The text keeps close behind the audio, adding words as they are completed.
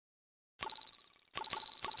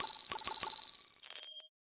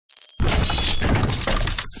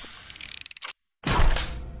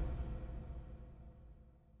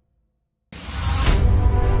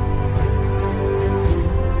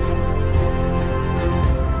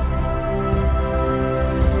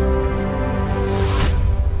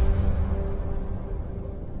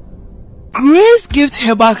Grace Gift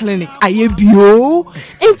Herbal Clinic. Aye bio.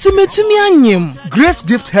 Intimate to me anyem. Grace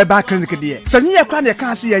Gift Herbal Clinic dear. Sanye ya kwan ya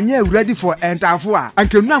kan se yenye ready for entafo a.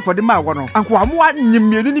 Anke nu ankode ma wo no. Anko amoa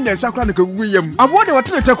nyimienu ni mensa kwan ka gugu yam. Abo de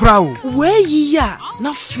wote te kura o. We yi ya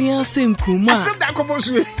na fiance nkruma. Asem da ko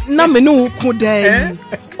bosu. Na me no ko dai.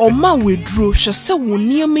 Oma wedro hwese wo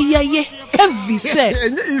niam yaye heavy say.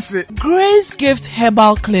 Grace Gift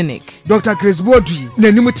Herbal Clinic. Dr. Grace Bodui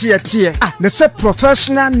nanim tie ah na se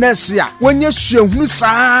professional nurse ya wonye suahunu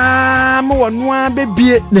saa mo wono a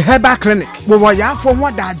bebie ne Herbal Clinic wo ya afo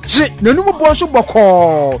ho da je nanum bo so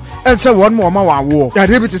boko ense won mo ma wawo ya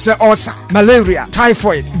diabetes say ulcer malaria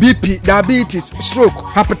typhoid BP diabetes stroke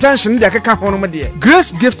hypertension de keka ho no mo de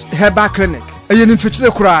Grace Gift Herbal Clinic ayenin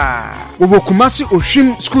fitile kura wo Kumasi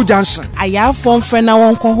Ohwim School Junction aya phone friend na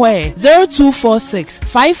won ko ho 0246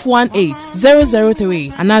 518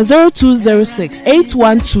 003 and 0206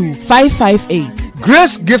 812 558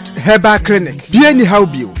 Grace Gift Herbal Clinic bien ni how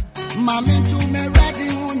bio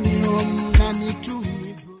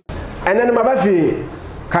and then my baby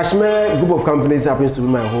Cashmere group of companies happens to be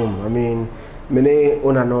my home. I mean many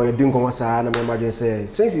owner know you're doing commercial and I imagine say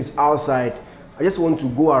since it's outside I just want to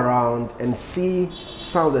go around and see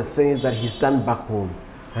some of the things that he's done back home.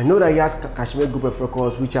 I know that he has Cashmere Group of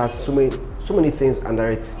Records, which has so many things under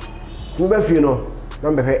it. So maybe you know,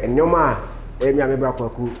 number here and Yoma,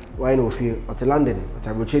 why no feel at London, at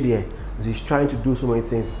Abuchedie, he's trying to do so many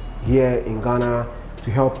things here in Ghana to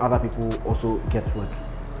help other people also get work.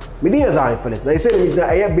 Media Zionfelix. Now he said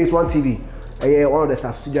I have Base One TV. One of the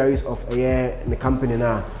subsidiaries of the company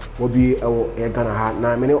now will be Ghana.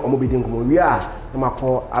 Now, many we are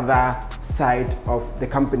call other side of the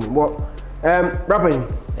company. What, Rapping?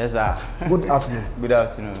 Yes, sir. Good afternoon. Good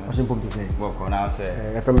afternoon. What's important to say? Welcome now,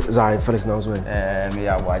 sir. From Zionfelix now as well. Me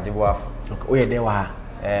are Wajibuaf. Oh yeah, there were.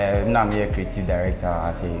 I'm a creative director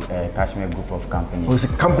at a Cashmere Group of companies. Oh, it's a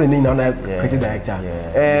company now, creative director.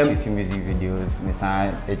 Yeah. Shooting music videos,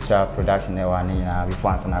 HR production,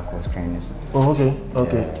 before I co-screen. Oh,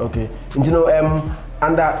 okay. And you know,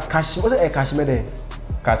 under Cashmere, what's it? Cashmere there?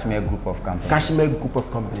 Cashmere Group of companies. Cashmere Group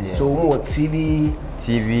of companies. Yeah. So more TV,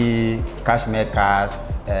 Cashmere Cars,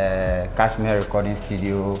 Cashmere Recording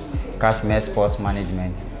Studio, Cashmere Sports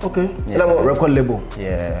Management. Okay. Yeah. And I'm a record label.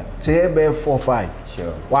 Yeah. So you have 4 or 5.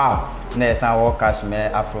 Sure. Wow. Next, I work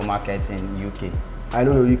Cashmere Afro Market in UK. I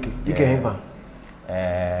know UK. UK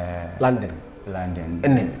Yeah. London. London.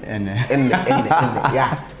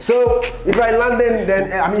 Yeah. So if you're in London,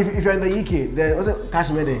 then I mean, if you're in the UK, then what's it?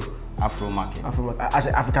 Cashmere there? Afro Market. As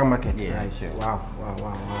an African market. Yeah. Right. Sure. Wow.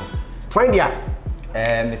 Find ya.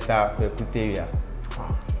 Mr. Kwekuteria.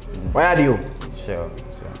 Wow. Where are you? Sure.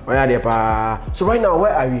 Where are you? So right now,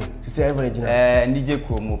 where are we? To say everything. DJ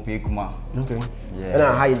Kromo Pekuma. Okay. Yeah. And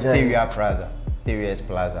how you join? TVS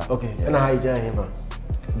Plaza. Okay. Yeah. And how you join here?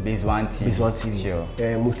 Base One TV. Base One TV. Sure.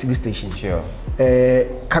 TV station. Sure.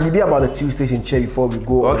 Can you be about the TV station chair before we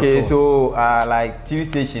go? Okay, so like TV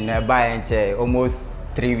station buy and chair almost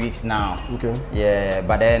 3 weeks now. Okay. Yeah,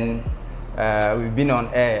 but then we've been on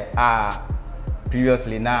air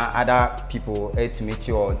previously. Now other people to meet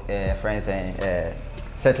your friends and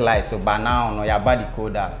satellite. So by now, no, you have a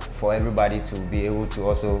decoder for everybody to be able to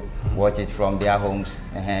also watch it from their homes.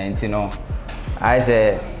 And you know, I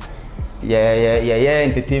say. Yeah,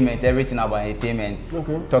 entertainment, everything about entertainment.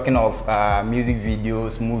 Okay. Talking of music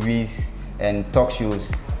videos, movies, and talk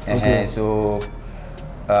shows. Okay. So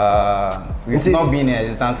we've not been in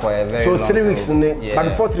existence for a very long time. So 3 weeks, yeah. But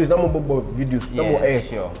before 3 weeks, no more videos, no more air.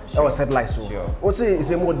 Sure. That was satellite, so. Sure. Also, it's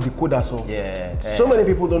a more decoder, so. Yeah. So many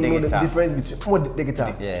people don't know the difference between more the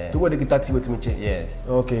guitar. Yeah. To what the guitar team with me. Yes.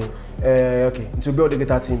 Okay. Okay. To build the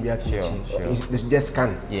guitar team, sure. They just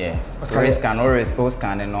scan. Yeah. Always scan, always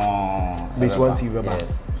scan, and all. Base One TV.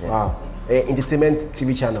 Yes. Wow. Entertainment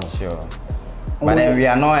TV channel. Sure. But then we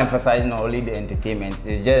are not emphasizing only the entertainment.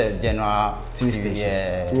 It's just a general TV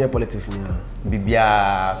station. Yeah. Politics.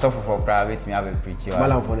 Bibia, so for private, me have a preacher.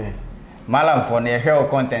 Malam for the hero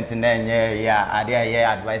content in there. Yeah, I dare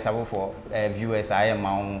advisable for viewers. I am my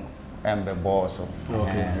own boss.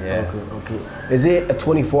 Okay. Okay. Is it a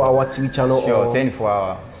 24-hour TV channel? Sure,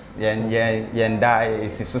 24-hour. Yeah,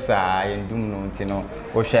 it's Susa and Doom, you know.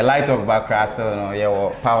 We share light of background,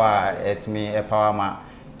 power at me, a power ma.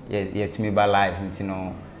 Yet me by live, you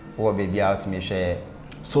know, what baby out me share.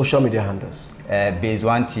 Social media handles. Base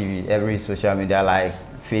One TV, every social media like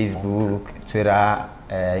Facebook, Twitter,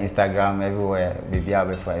 Instagram, everywhere. Baby out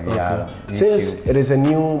before every hour. Since it is a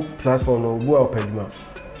new platform, go out Pedima.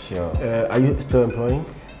 Sure. Are you still employing?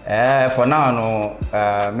 For now, no.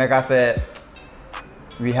 Make say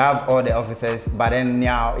we have all the officers, but then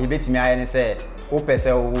now, you bet me I say.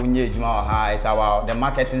 it's about the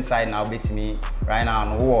marketing side now with me right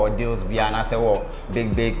now. No deals be and I say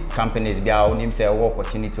big companies be our name say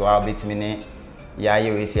opportunity to our bit me. Yeah,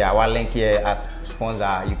 you see our link here as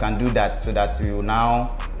sponsor. You can do that so that we will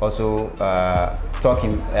now also talk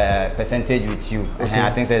in percentage with you. Okay.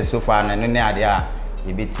 I think that so far no idea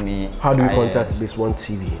you beat me. How do you contact Base One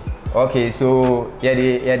TV? Okay, so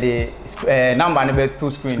the number number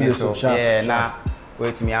 2 screen so yeah now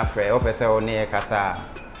wait me after open say on kasa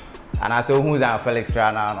and I say who's Zionfelix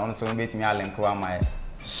now also beat me a link my.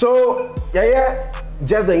 So yeah,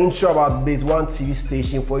 just the intro about Base One TV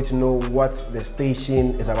station for you to know what the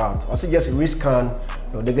station is about. Also just rescan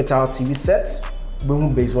your digital TV sets.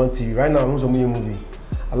 Boom, Base One TV. Right now, who's a movie?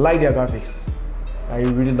 I like their graphics. I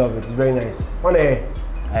really love it. It's very nice. On air.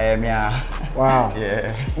 Yeah. Wow.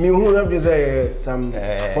 Yeah. Me who have this some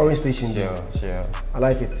foreign station. Sure. I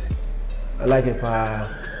like it.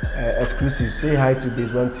 Exclusive. Say hi to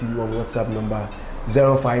Base One TV on WhatsApp number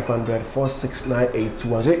 0500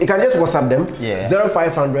 469821. So you can just WhatsApp them. Yeah.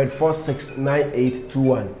 0500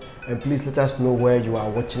 469821. And please let us know where you are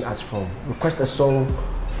watching us from. Request a song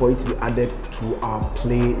for it to be added to our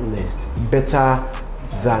playlist. Better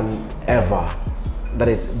than ever. That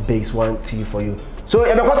is Base One TV for you. So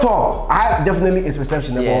I definitely is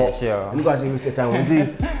reception. Yeah, sure. You guys waste the time.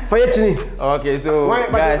 For you, okay, so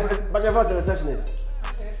guys, but your first receptionist.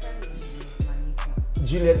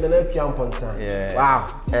 Juliet yeah. Wow.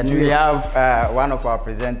 And Juliet. We have one of our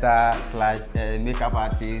presenter / makeup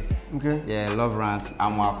artists. Okay. Yeah, Love Rance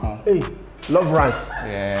Amwako. Hey, Love Rance.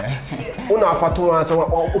 Yeah. Una fatuma so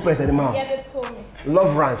open the mouth. Yeah, they told me.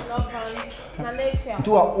 Love Rance.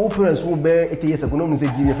 To our openers who bear 8 years ago, no say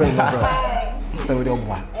Juliet friend Love Rance. Stay with your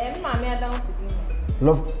boy. Mommy down for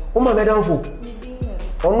Love. Oh my down for.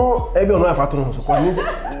 Oh no, every no fatuma so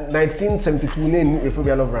 1972 name if we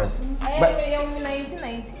Love Rance.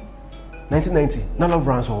 1990. No Love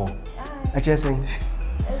Rance oh. I just saying.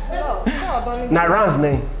 Na Rance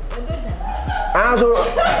name.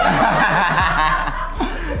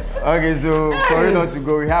 Okay, so for you not to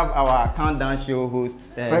go, we have our countdown show host.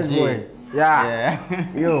 Fresh boy. Yeah.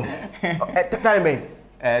 Yo. At the time,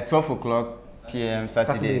 12 o'clock p.m.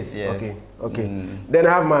 Saturdays. Yes. Okay. Then I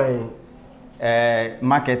have my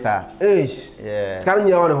marketer. Ish. Yeah. Scanning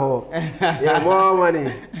you on the whole. Yeah, more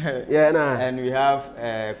money. Yeah, nah. And we have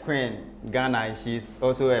Queen Ghana. She's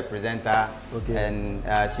also a presenter. Okay. And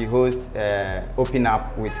she hosts Open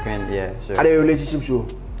Up with Queen. Yeah. Sure. Are they a relationship show?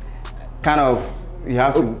 Kind of. You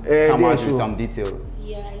have to come out with some detail.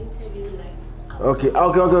 Yeah, interview like. Okay.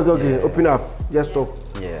 Yeah. Open up. Just talk.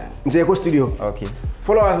 Yeah. Into the studio. Okay.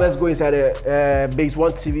 Follow us. Let's go inside the Base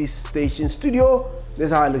One TV station studio. This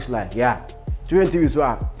is how it looks like. Yeah. 2 interviews.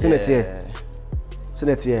 Send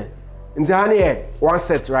it here. Into honey, one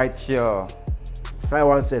set, right? Sure. Try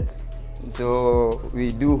one set. So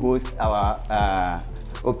we do host our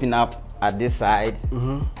Open Up at this side,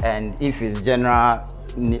 and if it's general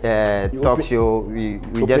talk show, we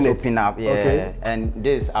just open up, yeah. Okay. And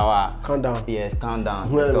this is our countdown. Yes,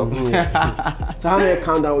 countdown. So how many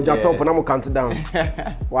countdown? We just top and I'm count down.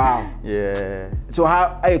 Wow. Yeah. So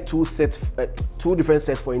how are 2 sets, 2 different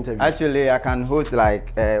sets for interviews? Actually, I can host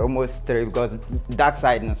like almost 3 because dark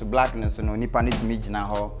side and so blackness, so no nipa need to meet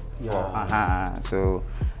now. Yeah. So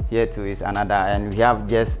here too is another, and we have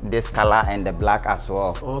just this color and the black as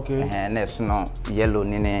well. Okay. And there's no yellow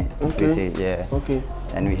nene. Okay. Yeah. Okay.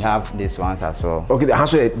 And we have these ones as well. Okay, they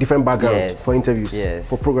have a different background for interviews. Yes.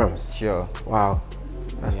 For programs. Sure. Wow.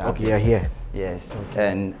 That's okay. You're here. Yes.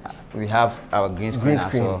 Okay. And we have our green screen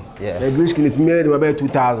as well. Yeah. The green screen is made about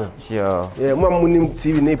 2000. Sure. Yeah. More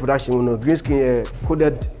TV production. Green screen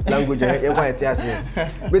coded language. But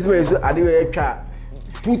I do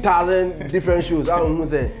 2,000 different shows. I don't know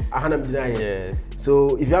say 100. Yes.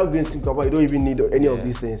 So if you have green screen cover, you don't even need any of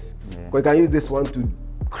these things. Because you can use this one to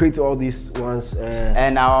create all these ones.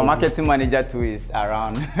 And our marketing manager too is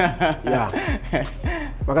around. Yeah.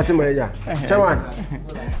 Marketing manager. Chairman.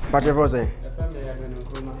 Patrick Frozen.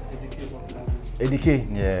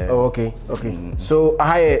 ADK. Yeah. Oh, okay. Okay. So I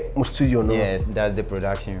hire my studio now. Yes, that's the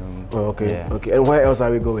production room. Oh, okay. Yeah. Okay. And where else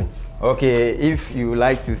are we going? Okay, if you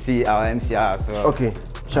like to see our MCR as well. Okay,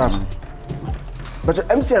 sharp. But your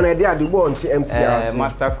MCR idea, the one see MCR.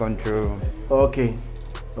 Master control. Okay,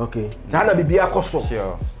 okay. Hana be a coso.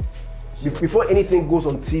 Sure. Before anything goes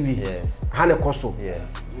on TV. Yes. Hana coso. Yes.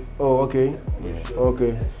 Oh, okay. Yes.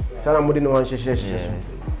 Okay. Tana mudi no one yes.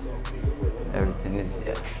 Everything is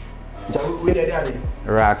here.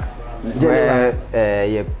 Rack. Where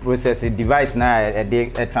you process the device now, they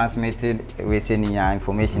transmitted we sending your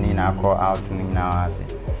information in our call out in our.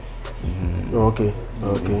 Okay,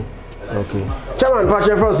 okay. Okay. Chairman, what's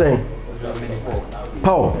your first name?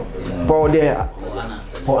 Paul. Paul there.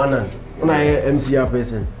 Paul Annan. When I MCR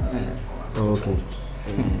person. Okay.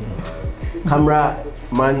 Camera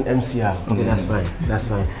man MCR. Okay, that's fine. That's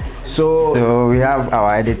fine. So we have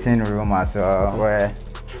our editing room as well, where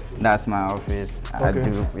that's my office. Okay. I do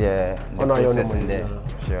the processing there.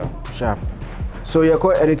 Sure. Sharp. So you're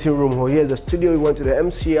called editing room. Here's the studio. We went to the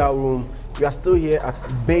MCR room. We are still here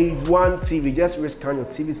at Base 1 TV. Just rescan your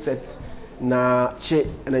TV set now, check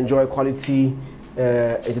and enjoy quality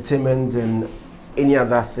entertainment and any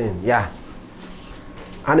other thing. Yeah.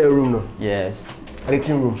 And a room no? Yes.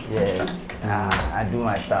 Editing room? Yes. I do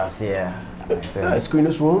my stuff here. So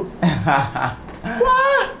screeners room?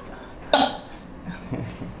 What?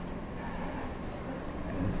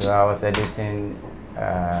 So I was editing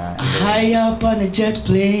high up on a jet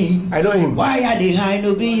plane. I know him. Why are they high?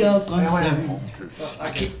 No be your concern.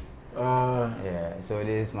 Yeah, so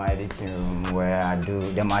this is my editing room where I do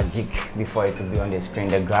the magic before it will be on the screen.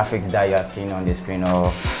 The graphics that you are seeing on the screen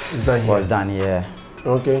or was done here.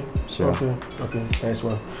 Okay. Sure. Okay. Nice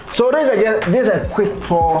one. So there's a quick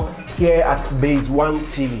tour here at Base 1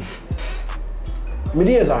 TV. My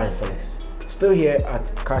name is Zionfelix. Still here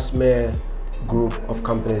at Cashmere group of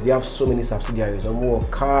companies. They have so many subsidiaries. More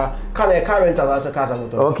car rentals also cars.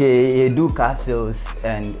 Okay, you do car sales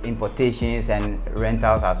and importations and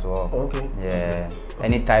rentals as well. Okay. Yeah.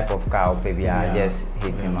 Any type of car, maybe I just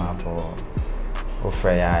hit him up or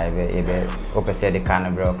Freya, or say the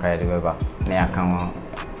carnival credit whatever.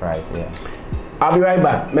 Price, yeah. I'll be right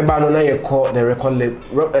back. Maybe I know you call the recording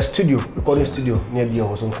studio near the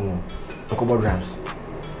house on Uncle Rams.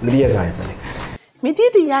 Me is Felix. Me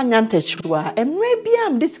did the young antechua, and maybe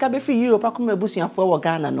I'm discovered for Europe. I come a bush for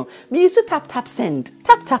Ghana. No, me used to tap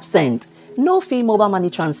send. No fee mobile money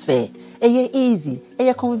transfer. Easy,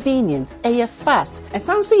 convenient, fast, and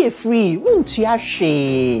sounds so free. Won't you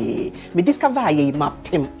share? Me discover map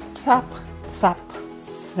him. Tap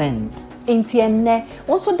send. Intienne.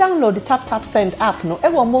 Also download the tap send app. No,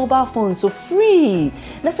 ever mobile phone so free.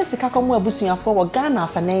 Na first ka come a bush for Ghana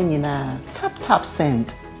for na. Tap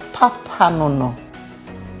send. Papa no.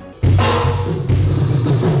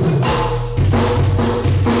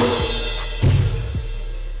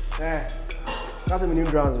 That's a new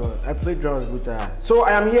drums one. I play drums with So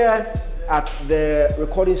I am here at the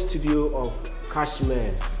recording studio of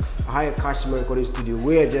Cashmere. I hire Cashmere recording studio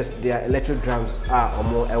where just their electric drums are or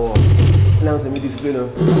more ever. Now it's a display.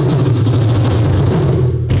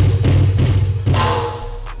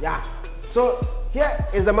 Yeah. So here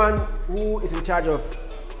is the man who is in charge of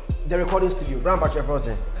the recording studio. Brown Bachelor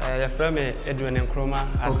Frozen. Your friend Edwin and Chroma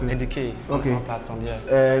as EDK. Okay. Platform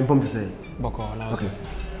here. Boko. Okay.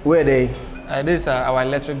 Where are they? This is our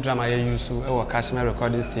electric drum I use to our Cashmere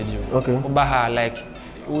recording studio. Okay. Ubaha like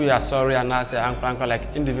we are sorry and I say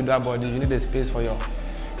like individual body. You need a space for your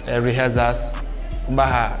rehearsals.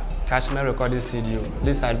 Ubaha Cashmere recording studio.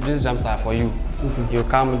 These drums are for you. You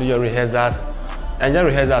come do your rehearsals. And your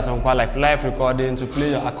rehearsals on like live recording to play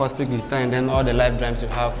your acoustic guitar and then all the live drums you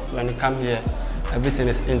have when you come here. Everything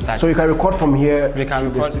is intact. So you can record from here. We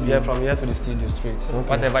can record from here to the studio straight. Okay.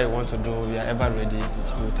 Whatever you want to do, we are ever ready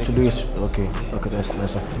to do it. Okay, that's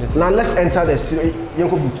nice. Now let's enter the studio.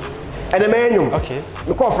 And the menu. Okay.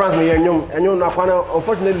 We call France menu. And you know,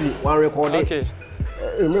 unfortunately, one recording. Okay.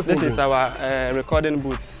 This is our recording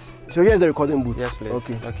booth. So here's the recording booth. Yes, please.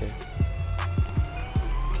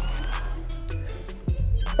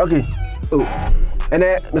 Okay. Oh. And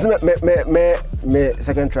me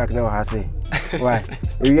second track now I say. Why?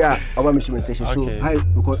 We are our instrumentation. Okay. So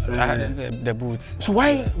the booth. So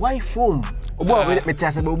why foam?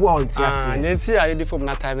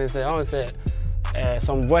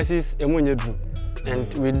 Some voices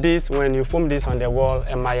and with this, when you form this on the wall,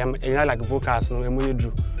 like vocals,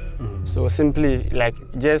 so simply like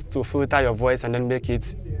just to filter your voice and then make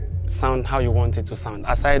it sound how you want it to sound.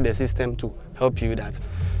 Aside the system to help you that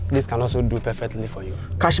this can also do perfectly for you.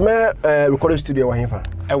 Cashmere recording studio wa here.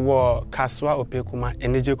 Ewo Kaswa Opekuma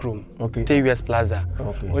Energy Room. Okay. TUS Plaza.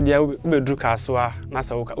 Okay. Odia we do Kaswa na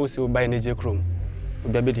sa o si buy Energy Room.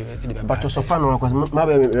 But so far no cause ma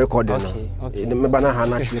be record no. Okay. Me bana ha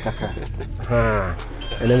na actually kaka. Ha.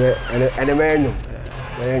 And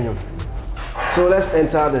so let's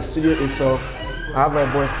enter the studio itself. I have my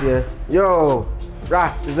boys here. Yo,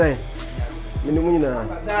 right, is that?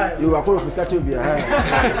 You are going to start to be a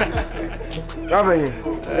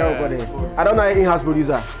I don't know an in-house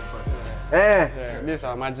producer. This is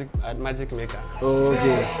our magic maker.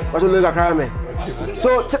 Okay. What you look at?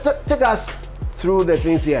 So take us through the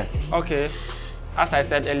things here. Okay. As I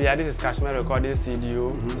said earlier, this is Cashmere recording studio.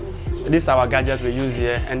 This is our gadget we use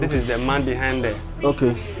here, and this is the man behind the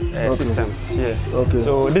systems here. Okay.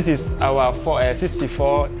 So this is our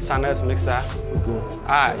 64 channels mixer.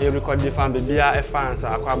 Okay. You record different BBR fans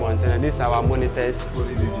and this is our monitors,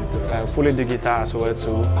 fully digital as well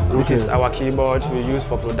too. Okay. This is our keyboard we use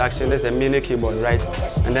for production. There's a mini keyboard, right?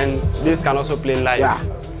 And then this can also play live.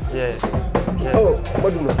 Yeah. Oh,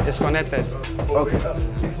 what do you know? It's connected. Okay.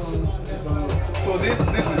 So this is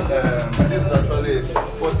actually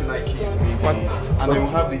 49 keys, and then we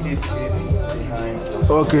have the 88 behind.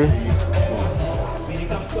 Okay.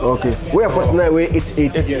 Okay. We are 49, we're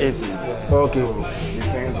 88. 88. Okay. So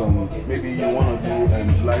depends on, maybe you want to do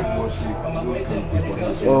live worship, those kind of people.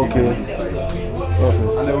 Okay.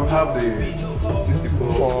 And then we have the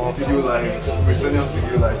 64 Studio Live, Brazilian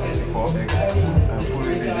Studio Live 64X, and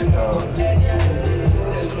fully digital.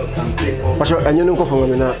 Can take up. And you know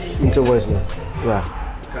from into voice now. Yeah.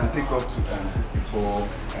 Can take up to 64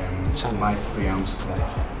 mic preamps.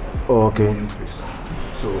 Oh, okay.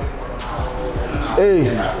 So. Hey.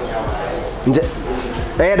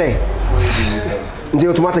 Hey. The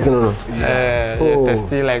automatic no.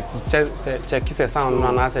 Still like check the sound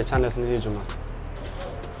and as a channels in the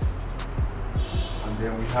And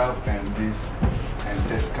then we have this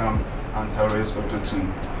Descam Antares Auto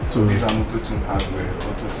Tune. So these are Auto Tune hardware,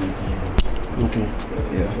 Auto Tune Evo. Okay.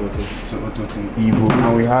 Yeah. Okay. So Auto Tune Evo,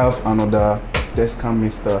 and we have another Descam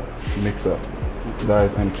mixer. That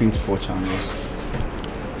is 24 channels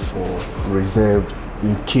for reserved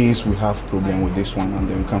in case we have problem with this one, and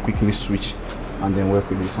then we can quickly switch and then work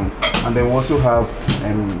with this one. And then we also have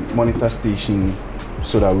monitor station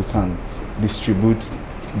so that we can distribute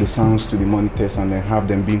the sounds to the monitors and then have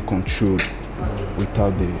them being controlled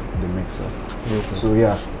without the mixer. Okay. So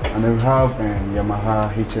yeah, and then we have Yamaha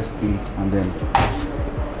HS8 and then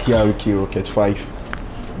KRK Rocket 5,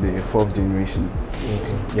 the 4th generation.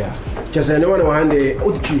 Okay. Yeah. Just no one want the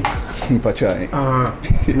old key. Pachai.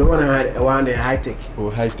 No one want the high tech. Oh,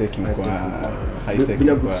 high tech. High tech. Be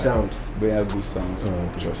a good sound. Very good sound.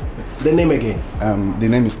 Okay. Just the name again. The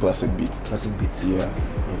name is Classic Beat. Classic Beat. Yeah.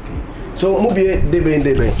 Okay. So Mubi DB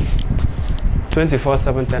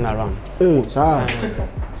 24/7 turn around. Sir.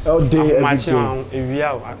 All day, every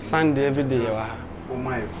day. Sunday every day. Oh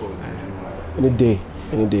my God. Any day.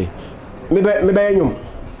 Maybe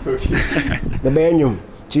okay. Maybe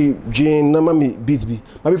Jane, Nama me beats be.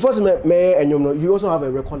 But before you also have a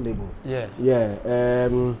record label. Yeah. Yeah.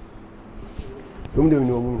 You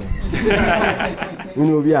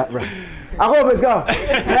know, right. I hope let's go.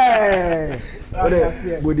 Hey. What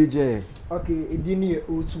DJ? Okay, it didn't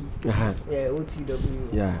O2. Yeah,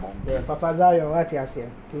 OTW. Yeah. Papa Zion, what you say?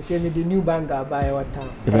 They say me the new banger by what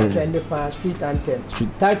time? Street anthem.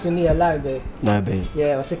 Title me a live. Live.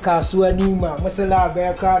 Yeah, I say Kasua Nima, Masala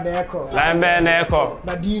Bear Crowd Echo. Live Echo.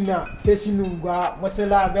 Madina, Tesinunga,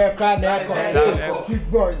 Masala Bear Crowd Echo. Street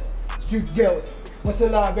boys, street girls.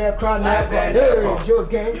 Masala Bear Crowd Echo. Hey, Joe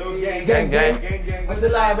gang.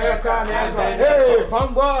 Masala Bear Crowd Echo. Hey,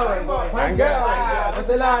 fun boy, fun girl.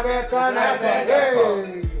 Masala Bear Crowd Echo.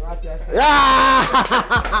 Hey.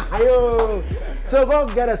 Yo. So go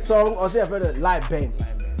get a song or say a friend live band.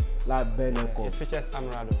 Live band Echo. It features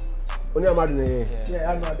Amrado. Only Amrado.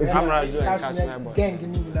 Yeah, Amrado and Cashmere. Gang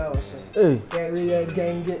in me now also. Hey. Yeah, we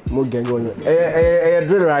gang. More gang on you.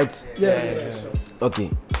 Drill right? Yeah. Okay.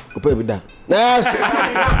 Go with that. Next.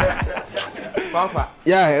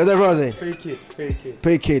 Yeah, is that right?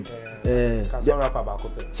 Pay kid.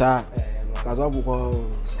 Sir. Kaswa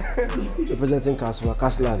representing Kaswa.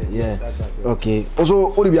 Yeah. Okay.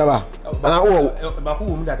 Also, Olibiaba.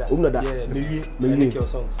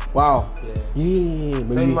 Wow. Yeah.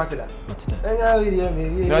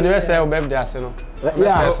 No, the rest say birthday aseno.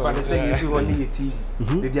 Yeah. For the same you on the TV.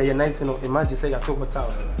 Maybe you're nice no. Imagine say you talk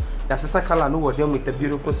hotels. That's a color no with them with the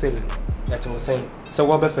beautiful ceiling. That was saying. So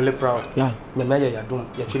what be Felix proud? Yeah. The mayor you do,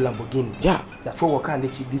 you chill Lamborghini. Yeah. You throw work and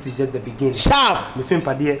this is just the beginning. Sharp. Me film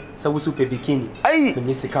padie, so we super bikini. Aye. Me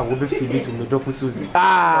nisika we be feel it to me do for Susie.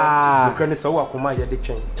 Ah. We can so wa kuma ya de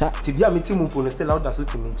twen. Tibia me timu mpo no still out da so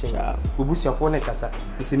ti me nchen. We busia fo na kasa.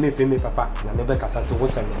 Isi me fe me papa na me be kasa to wo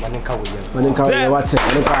se me manenka wo ye. Manenka wo what?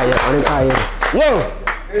 Manenka ye. Yo.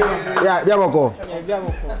 Yeah, Biamoko.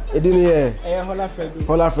 Edini here. Hola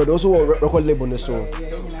Fred. Also record label ne so.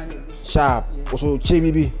 Sharp. Also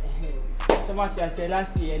Chibibi. So much I said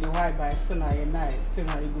last year and why by still not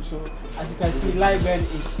good. So as you can see, live band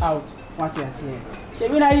is out. What you say?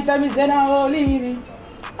 Shemina you tell me say na holy me.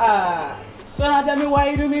 So now tell me why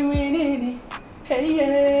you do me winning. Hey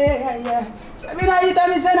yeah. Shemina you tell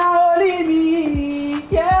me say na holy me.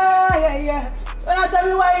 Yeah. So now tell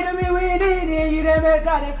me why you do me winning. You dey make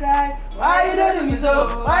her cry? Why you don't do me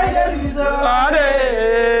so? Why you don't do me so? Why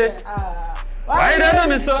you don't do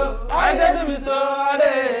me so? Why you don't do me so?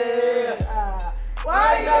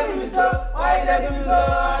 Why you don't do me so? Why you don't do me so?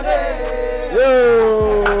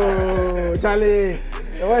 Yo, Charlie,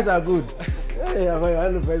 the voice are good. Hey,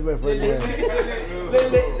 I'm the first boyfriend.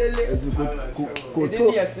 It's good.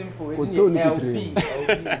 Koto ni kitre.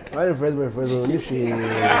 I'm the first boyfriend.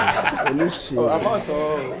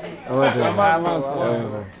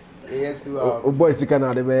 Yes, you are. Oh, boy, sick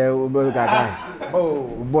now. The boy guy. Oh,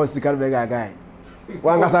 boy, sick now. The guy.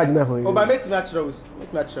 One guy na ho. Oh, but make natural.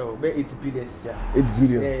 Make natural. But it's billions. 8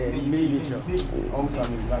 billion. Yeah, maybe.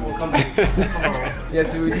 Come.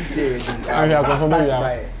 Yes, we did say.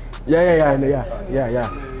 Yeah.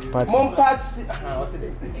 Mon party.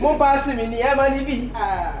 Mon party me ni amani bi.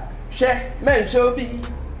 She men show bi.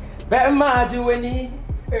 Be ma ji weni.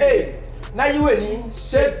 Hey, na you weni.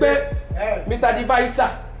 Shake Mr. Devicer.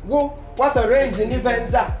 Whoa, what a range in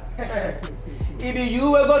events. If you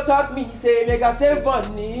will go talk me, say make a save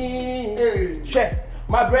money. She,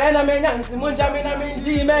 my brain I mean yansi munja me na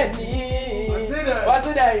minji meni. What's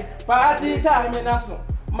it? Party time in aso.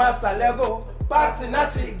 Masa lego. Party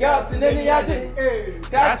nachi girls in any yaje.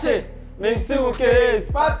 Grache, minti case.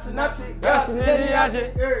 Party nachi girls in any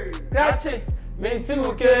yaje. Grache, minti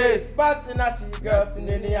case. Party nachi girls in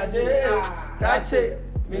any yaje. Grache,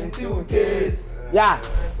 minti case. Yeah,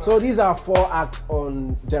 so these are 4 acts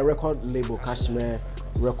on the record label Cashmere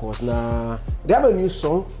Records. Now they have a new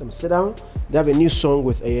song. Let me sit down. They have a new song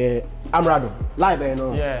with Amrado. Live band,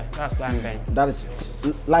 no? Yeah, that's live band. That is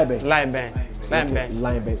live band. Live band. Live band.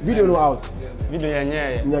 Live band. Video no out. Video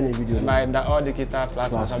yeah. Video. By all the guitar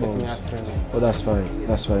platforms. Oh, that's fine.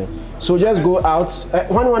 That's fine. So just go out.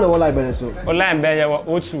 One live band so. Oh, live band. Yeah,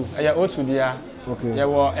 O2. Yeah, O2 there. Okay. Yeah,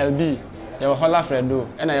 LB. Yeah, Hola Fredo.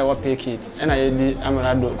 And I Pay Kid. And I did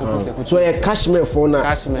Amrado. So a Cashmere for now.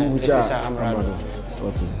 Cashmere. Amrado.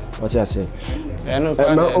 Okay. What you say? And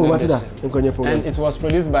it was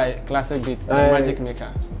produced by Classic Beat, the Magic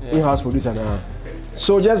Maker. Yeah. In-house producer now.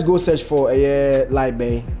 So just go search for a live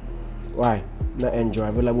band. Why? Not enjoy.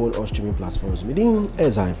 Available on all streaming platforms. Me didn't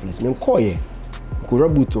Zionfelix. Me nkoye.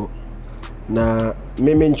 Kurabuto. Na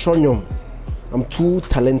me mentronium. I'm too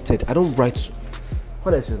talented. I don't write.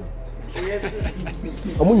 What else you know? Yes.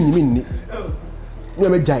 I'm only me. Me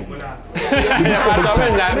me jai.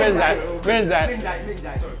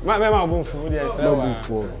 Ma bunfu dia sra wa.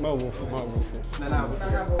 Ma bunfu.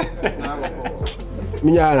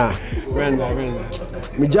 Minyana. Wenda.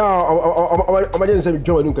 Mi ja o ma jense mi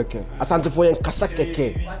dwo nu keke. Asante fo yen kasa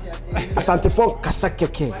keke. Asante fo kasa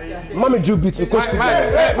keke. Ma me do beat because to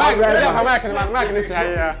Mark ni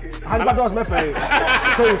say ya. How about those my friend?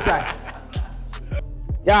 Go inside.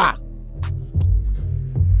 Yeah.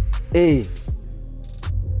 Hey.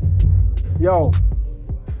 Yo.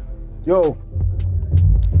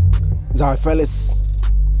 Zionfelix.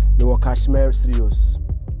 The Cashmere Studios.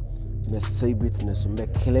 Me say business, me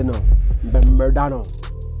killing no, me murder no.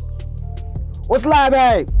 What's live,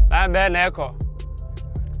 eh? Live band echo.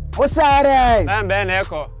 What's that, eh? Live band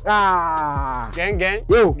echo. Ah. Gang.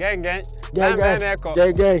 Yo. Gang. Live band echo.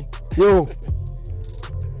 Gang. Yo.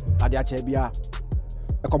 Adia chebia.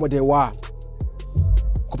 Accommodate wa.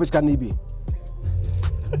 Kopis kanibi.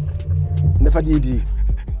 Nefa didi.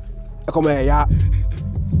 Accommodate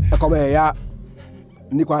ya.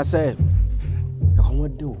 Nikwa say.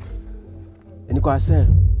 Accommodate. Any say,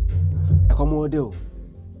 a commodeo.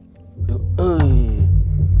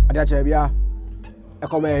 Adachabia, a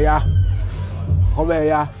comea.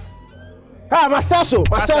 Ah, Masasso.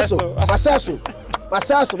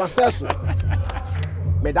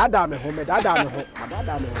 Medadame.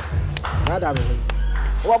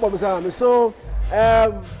 What about Miss? So,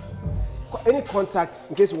 any contacts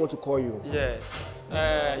in case you want to call you? Yeah.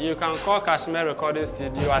 You can call Cashmere Recording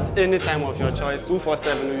Studio at any time of your choice.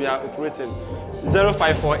 247 we are operating.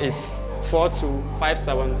 0548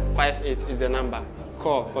 425758 is the number.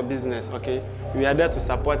 Call for business, okay? We are there to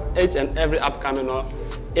support each and every upcoming or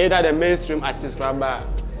either the mainstream artist or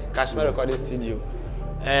Cashmere Recording Studio.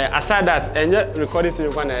 Aside that, any recording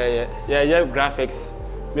studio graphics,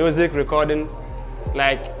 music recording,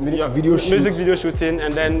 like music video shooting,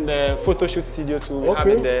 and then the photo shoot studio to have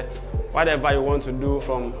it there. Whatever you want to do,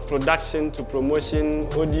 from production to promotion,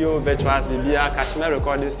 audio, virtuals, BBR, Cashmere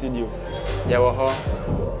Recording Studio.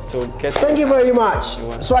 Thank you very much.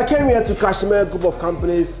 So I came here to Cashmere Group of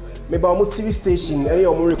Companies, maybe our TV station, any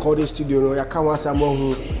of recording studio. I can't answer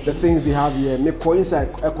the things they have here. Me go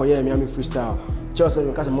inside, Miami freestyle. Just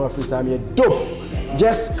because I'm more freestyle, me dope.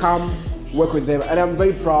 Just come work with them, and I'm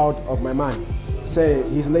very proud of my man. say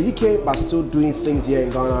he's in the UK but still doing things here in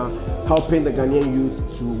Ghana, helping the Ghanaian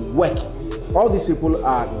youth to work. All these people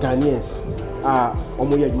are Ghanaians.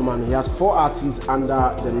 He has 4 artists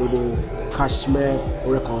under the label Cashmere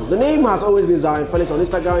Records. The name has always been Zionfelix on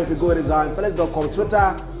Instagram. If you go to Zionfelix.com,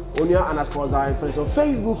 Twitter, _Zionfelix on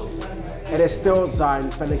Facebook, it is still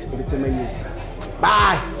Zionfelix Entertainment News.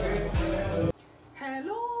 Bye.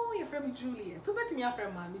 Hello, your friend Juliet. To bet me your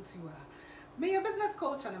friend Mami Tiwa. Me a business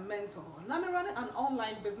coach and a mentor. Now me running an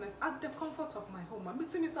online business at the comfort of my home. Me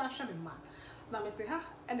timi sa shemima. Now me say ha,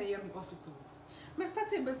 and I am the officer. Me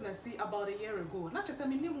started business about a year ago. Not just a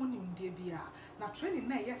minimum in DBA. Now training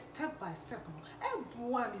na yes step by step.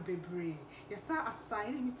 Everyone me bebre. Yes sir,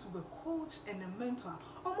 assigning me to a coach and a mentor.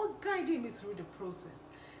 Almost guiding me through the process.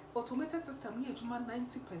 Automated system near Juma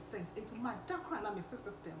 90% into my dark and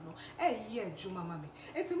system no. Juma mami.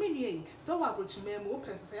 It's me so I brought you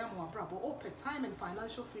open say I'm open time and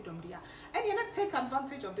financial freedom there. And you not take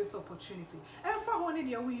advantage of this opportunity. And for one in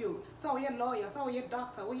your you, so you're lawyer, so you're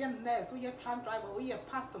doctor, or you're nurse, or you're truck driver, or you're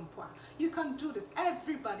pastor. You can do this.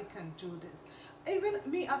 Everybody can do this. Even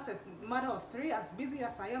me as a mother of 3, as busy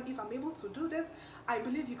as I am, if I'm able to do this, I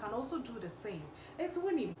believe you can also do the same. It's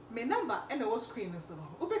winning. My number and the screen is on.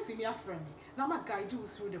 Ubeti me a friend me. Now my guide you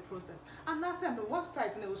through the process. And now say my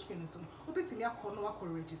website and the screen is on. Ubeti me a corner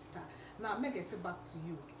register. Now I get it back to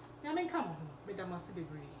you. Now I come home. Madam Masi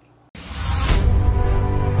Bebre.